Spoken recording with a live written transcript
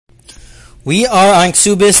We are on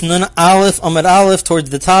Kesubos Nun Aleph Amud Aleph towards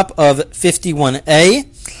the top of 51a.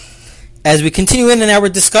 As we continue in our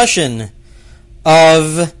discussion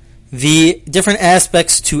of the different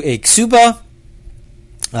aspects to a Kesuba,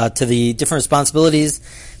 to the different responsibilities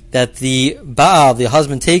that the Baal, the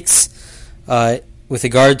husband, takes with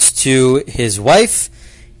regards to his wife.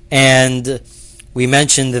 And we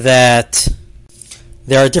mentioned that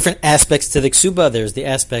there are different aspects to the Kesuba. There's the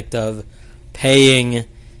aspect of paying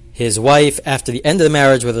his wife after the end of the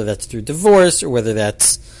marriage, whether that's through divorce or whether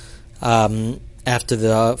that's after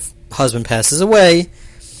the husband passes away.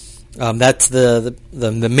 That's the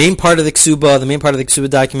main part of the Kesuba, the main part of the Kesuba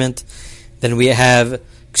document. Then we have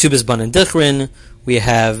Kesubos Ban and Dichrin. We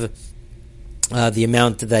have the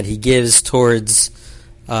amount that he gives towards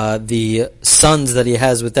the sons that he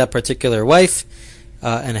has with that particular wife,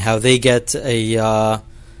 and how they get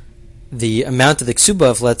the amount of the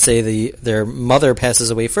Kesuba if, let's say, their mother passes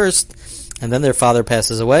away first, and then their father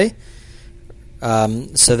passes away.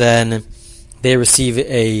 So then they receive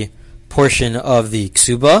a portion of the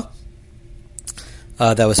Kesuba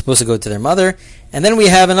that was supposed to go to their mother. And then we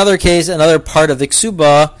have another case, another part of the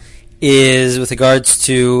Kesuba is with regards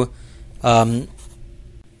to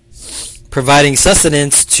providing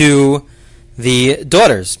sustenance to the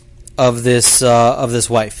daughters of this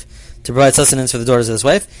wife, to provide sustenance for the daughters of this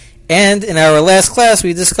wife. And in our last class,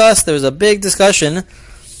 we discussed, there was a big discussion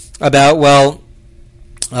about, when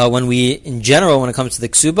it comes to the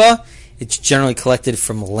Kesuba, it's generally collected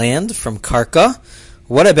from land, from karka.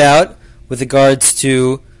 What about with regards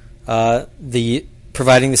to the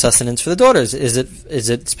providing the sustenance for the daughters? Is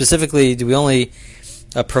it specifically, do we only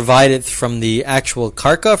provide it from the actual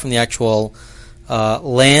karka, from the actual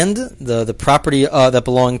land, the property that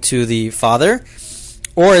belonged to the father,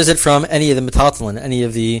 or is it from any of the metaltalin, any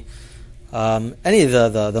of the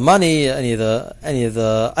money, any of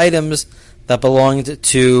the items that belonged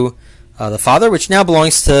to the father, which now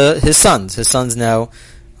belongs to his sons? His sons now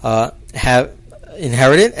have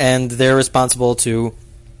inherited, and they're responsible to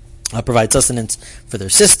provide sustenance for their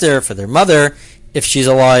sister, for their mother, if she's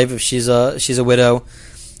alive, if she's a widow.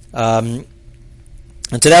 And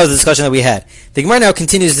so that was the discussion that we had. The Gemara now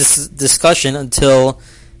continues this discussion until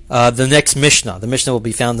the next Mishnah. The Mishnah will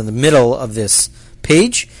be found in the middle of this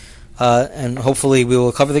page, and hopefully we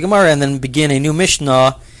will cover the Gemara and then begin a new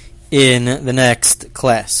Mishnah in the next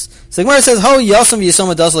class. So the Gemara says, "Ho yasam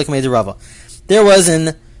v'yisoma das like made Rava." There was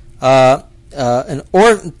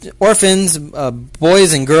orphans,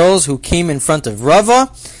 boys and girls who came in front of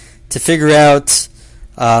Rava to figure out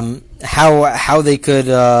how they could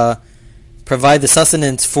provide the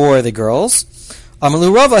sustenance for the girls.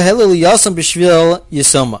 Amalu Rava helil yasam b'shvil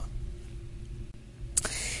yisoma.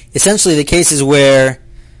 Essentially, the case is where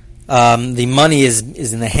the money is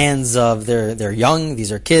in the hands of they're young.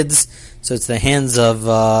 These are kids, so it's the hands of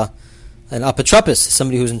an apotropos,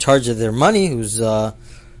 somebody who's in charge of their money, who's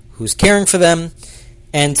caring for them.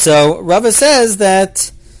 And so Rava says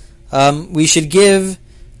that we should give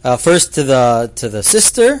first to the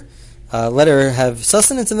sister, let her have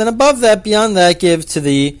sustenance, and then above that, beyond that,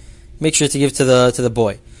 make sure to give to the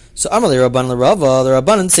boy. So Amalei Rabban Rava, the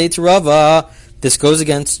Rabbanan say to Rava, this goes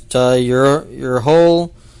against your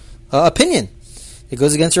whole opinion. It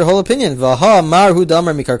goes against your whole opinion. Vaha marhu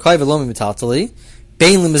damar mikarkai velomi mitatali,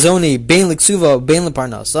 bein limizoni, bein liksuva, bein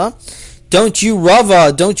liparnasa. Don't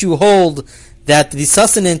you hold that the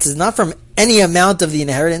sustenance is not from any amount of the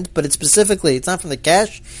inheritance, but it's not from the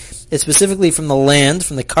cash, it's specifically from the land,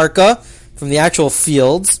 from the karka, from the actual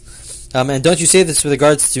fields. And don't you say this with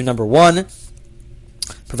regards to, number one,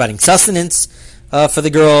 providing sustenance for the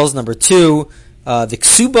girls, number two, the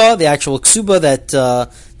Kesuba, the actual Kesuba, that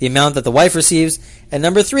the amount that the wife receives, and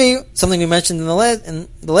number three, something we mentioned in the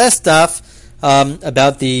last daf,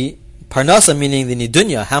 about the parnasa, meaning the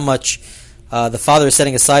nidunya, how much the father is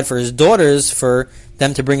setting aside for his daughters for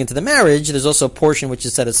them to bring into the marriage. There's also a portion which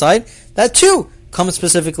is set aside. That too comes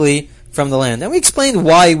specifically from the land. And we explained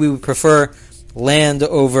why we would prefer land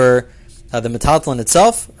over the metaltalin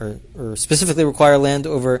itself, or specifically require land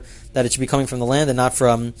over that it should be coming from the land and not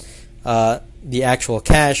from the actual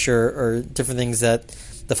cash or different things that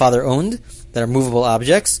the father owned that are movable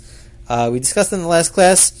objects. We discussed in the last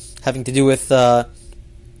class having to do with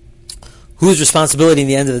whose responsibility in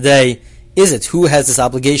the end of the day is it? Who has this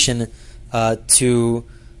obligation to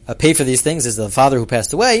pay for these things? Is it the father who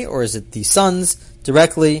passed away, or is it the sons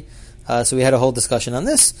directly? So we had a whole discussion on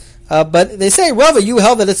this. But they say, Rava, you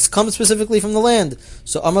held that it's come specifically from the land.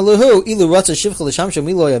 So Amaluhu, Ilu Ratza Shivcha Lishamsha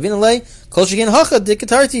Milo Yavinale, Kol Shekin Hacha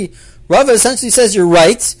Dikatarti. Rava essentially says you're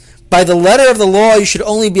right. By the letter of the law, you should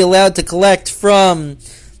only be allowed to collect from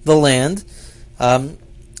the land.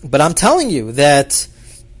 But I'm telling you that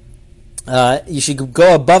you should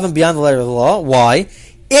go above and beyond the letter of the law. Why?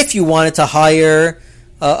 If you wanted to hire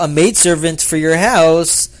a maidservant for your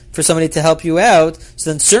house, for somebody to help you out, so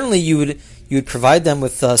then certainly you would provide them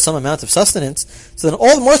with some amount of sustenance. So then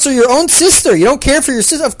all the more so your own sister. You don't care for your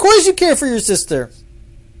sister. Of course you care for your sister.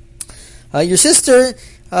 Your sister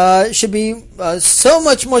should be so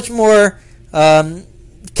much more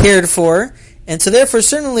cared for. And so therefore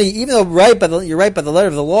certainly, even though you're right by the letter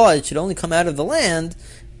of the law, it should only come out of the land,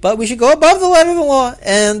 but we should go above the letter of the law,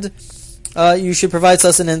 and you should provide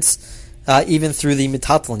sustenance even through the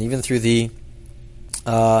mitatlan, even through the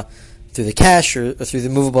cash or through the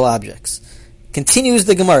movable objects. Continues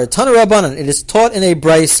the Gemara. Tana Rabbanan. It is taught in a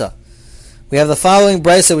brisa. We have the following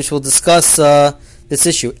brisa which will discuss this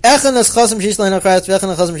issue. Echan eschasam sheish lein achayas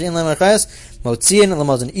v'echan eschasam shein lein achayas motziin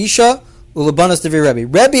lamazon isha ulabanas devi Rebbe.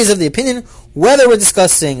 Rebbe is of the opinion whether we're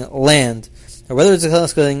discussing land or whether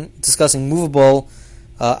we're discussing movable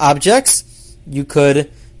objects, you could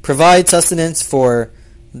provide sustenance for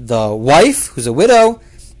the wife, who's a widow,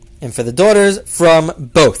 and for the daughters from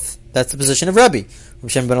both. That's the position of Rebbe. Rabbi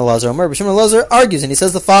Shimon ben Elazar argues, and he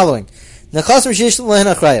says the following. Let's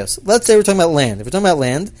say we're talking about land. If we're talking about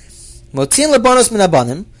land, motzin labanos min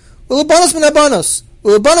abanim, ulabanos min abanos,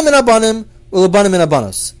 ulabanim min abanim, ulabanim min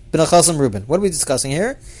abanos. B'nachasam Reuben. What are we discussing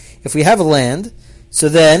here? If we have a land, so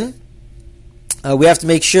then we have to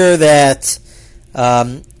make sure that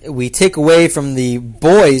we take away from the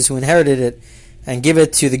boys who inherited it and give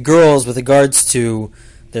it to the girls with regards to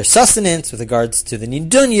their sustenance, with regards to the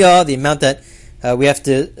nidunya, the amount that we have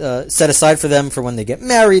to set aside for them for when they get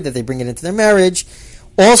married, that they bring it into their marriage.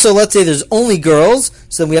 Also, let's say there's only girls,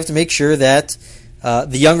 so then we have to make sure that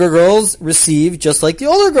the younger girls receive just like the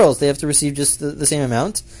older girls. They have to receive just the same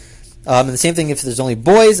amount. And the same thing if there's only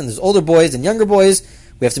boys, and there's older boys and younger boys,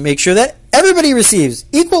 we have to make sure that everybody receives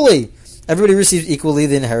equally. Everybody receives equally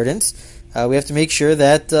the inheritance. We have to make sure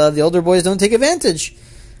that the older boys don't take advantage.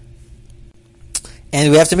 And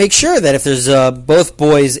we have to make sure that if there's both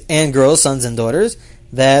boys and girls, sons and daughters,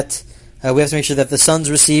 that we have to make sure that the sons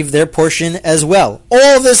receive their portion as well.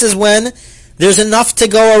 All this is when there's enough to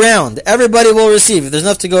go around. Everybody will receive if there's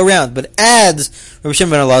enough to go around. But adds Rabbi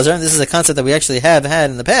Shimon ben Elazar, and this is a concept that we actually have had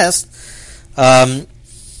in the past, Rabbi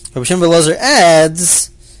Shimon ben Elazar adds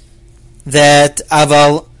that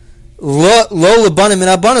aval lo lebanim min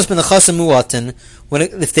abanos ben achasim muatin.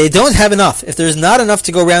 If they don't have enough, if there's not enough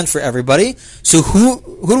to go around for everybody, so who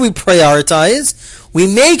do we prioritize? We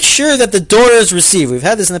make sure that the daughters receive. We've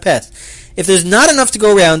had this in the past. If there's not enough to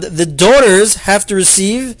go around, the daughters have to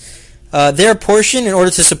receive their portion in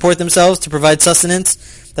order to support themselves, to provide sustenance,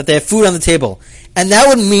 that they have food on the table. And that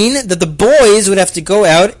would mean that the boys would have to go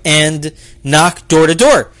out and knock door to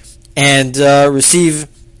door and receive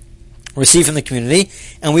from the community,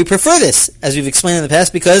 and we prefer this, as we've explained in the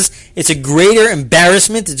past, because it's a greater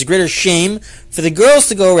embarrassment, it's a greater shame for the girls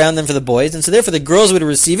to go around than for the boys, and so therefore the girls would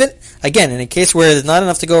receive it. Again, in a case where there's not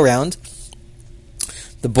enough to go around,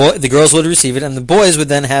 the girls would receive it, and the boys would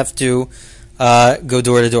then have to go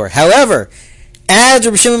door to door. However, adds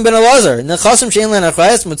Rabbi Shimon ben Elazar, nechasim she'en lein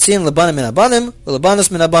achayas motziin lebanim min abanim,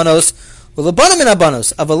 ulebanos min abanos, ulebanim min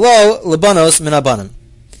abanos, avalo lebanos min abanim.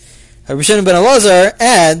 Rabbi Shimon ben Elazar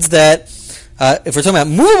adds that if we're talking about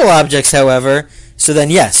movable objects, however, so then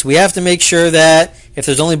yes, we have to make sure that if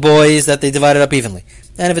there's only boys, that they divide it up evenly.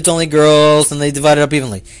 And if it's only girls, then they divide it up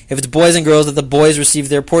evenly. If it's boys and girls, that the boys receive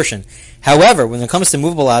their portion. However, when it comes to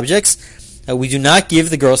movable objects, we do not give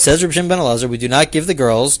the girls, says Rabbi Shimon ben Elazar, we do not give the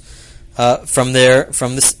girls from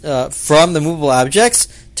the movable objects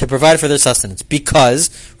to provide for their sustenance, because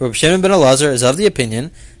Rabbi Shimon ben Elazar is of the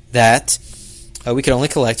opinion that we can only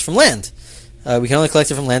collect from land. We can only collect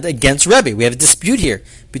it from land against Rebbe. We have a dispute here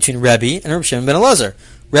between Rebbe and Rabbi Shimon ben Elazar.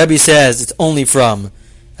 Rebbe says it's only from,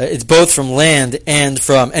 it's both from land and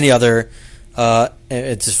from any other,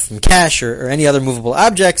 it's from cash or any other movable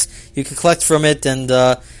objects. You can collect from it and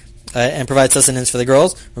provide sustenance for the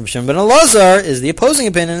girls. Rabbi Shimon ben Elazar is the opposing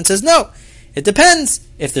opinion and says no. It depends.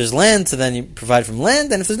 If there's land, so then you provide from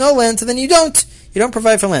land, and if there's no land, so then you don't. You don't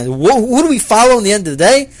provide from land. Who do we follow in the end of the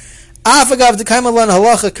day? Afagav dekaimalan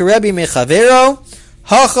halacha karebi mechavero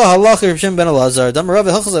hacha halacha Rabbi Shimon ben Elazar damarav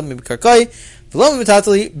hachazam mikarkai v'lo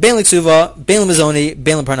mitatali bein l'ksuva bein l'mizoni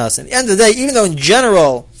bein l'parnas. At the end of the day, even though in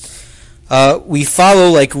general we follow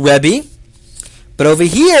like Rebbe, but over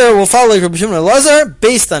here we'll follow like Rabbi Shimon ben Elazar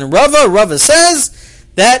based on Rava. Rava says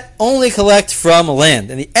that only collect from land.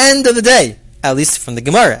 In the end of the day, at least from the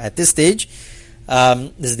Gemara at this stage,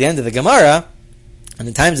 this is the end of the Gemara. And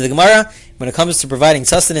in times of the Gemara, when it comes to providing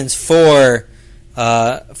sustenance for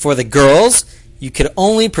the girls, you could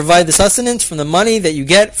only provide the sustenance from the money that you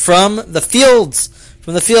get from the fields,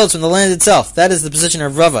 from the land itself. That is the position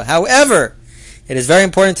of Rava. However, it is very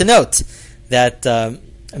important to note that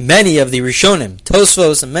many of the Rishonim,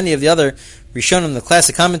 Tosfos, and many of the other Rishonim, the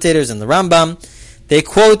classic commentators, and the Rambam, they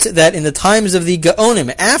quote that in the times of the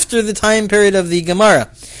Gaonim, after the time period of the Gemara,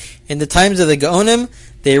 in the times of the Gaonim,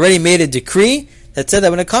 they already made a decree that said that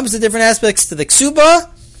when it comes to different aspects to the Ksuba,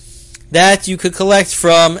 that you could collect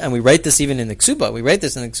from, and we write this even in the Ksuba, we write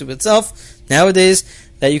this in the Ksuba itself nowadays,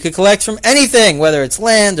 that you could collect from anything, whether it's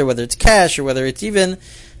land, or whether it's cash, or whether it's even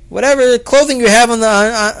whatever clothing you have on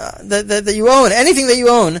that you own, anything that you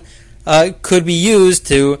own, could be used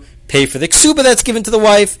to pay for the Ksuba that's given to the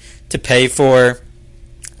wife, to pay for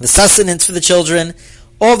the sustenance for the children.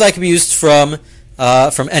 All of that could be used from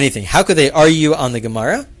anything. How could they argue on the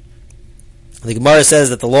Gemara? The Gemara says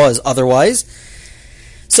that the law is otherwise.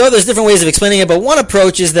 So there's different ways of explaining it, but one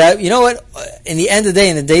approach is that, you know what, in the end of the day,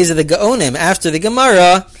 in the days of the Gaonim, after the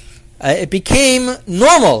Gemara, it became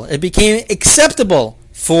normal, it became acceptable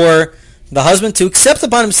for the husband to accept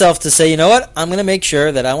upon himself to say, you know what, I'm going to make sure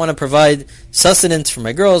that I want to provide sustenance for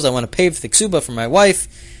my girls, I want to pay for the Ksuba for my wife,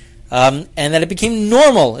 and that it became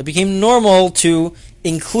normal. It became normal to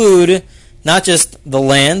include not just the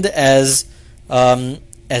land as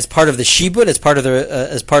part of the shibud, as part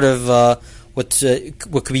of what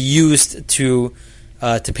could be used to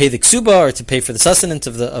pay the ksuba or to pay for the sustenance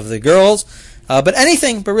of the girls, but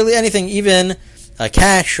really anything, even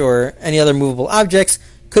cash or any other movable objects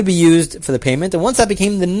could be used for the payment. And once that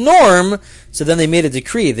became the norm, so then they made a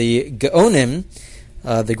decree. The Gaonim,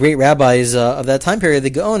 the great rabbis of that time period,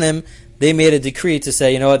 the Gaonim, they made a decree to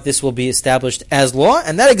say, you know what, this will be established as law,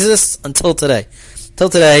 and that exists until today. Till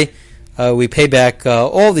today, we pay back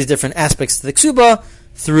all these different aspects to the ksuba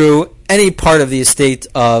through any part of the estate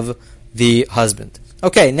of the husband.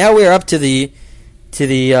 Okay, now we are up to the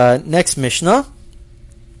next Mishnah,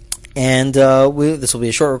 and this will be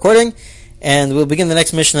a short recording, and we'll begin the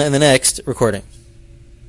next Mishnah in the next recording.